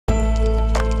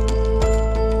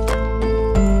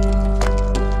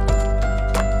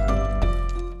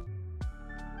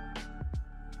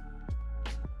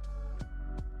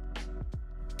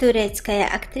Турецкая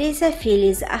актриса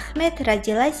Филиз Ахмет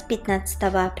родилась 15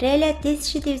 апреля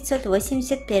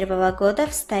 1981 года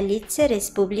в столице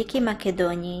Республики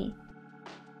Македонии.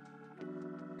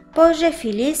 Позже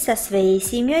Филиз со своей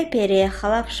семьей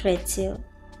переехала в Швецию.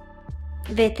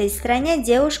 В этой стране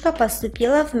девушка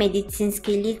поступила в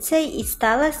медицинский лицей и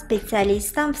стала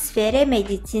специалистом в сфере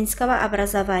медицинского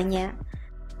образования.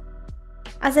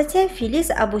 А затем Филиз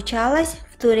обучалась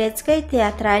в Турецкой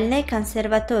театральной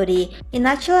консерватории и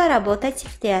начала работать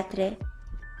в театре.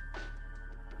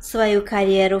 Свою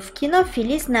карьеру в кино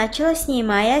Филиз начала,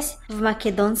 снимаясь в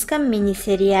македонском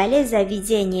мини-сериале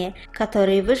 «Заведение»,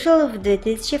 который вышел в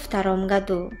 2002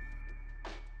 году.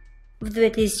 В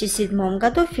 2007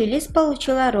 году Филиз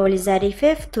получила роль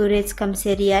Зарифе в турецком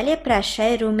сериале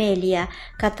 «Прощай Румелия»,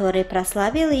 который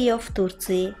прославил ее в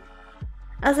Турции.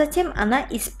 А затем она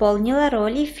исполнила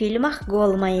роли в фильмах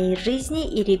 «Гол моей жизни»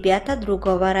 и «Ребята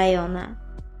другого района».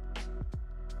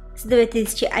 С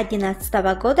 2011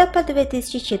 года по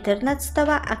 2014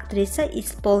 актриса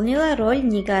исполнила роль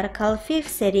Нигяр Калфы в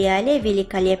сериале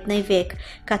 «Великолепный век»,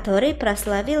 который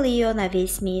прославил ее на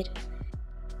весь мир.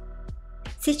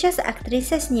 Сейчас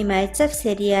актриса снимается в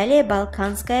сериале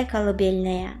 «Балканская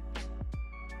колыбельная».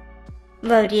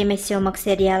 Во время съемок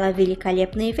сериала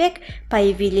 «Великолепный век»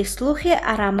 появились слухи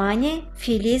о романе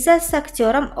Филиза с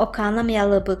актером Оканом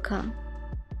Ялыбыком.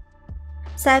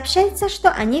 Сообщается, что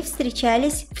они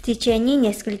встречались в течение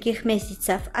нескольких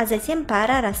месяцев, а затем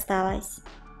пара рассталась.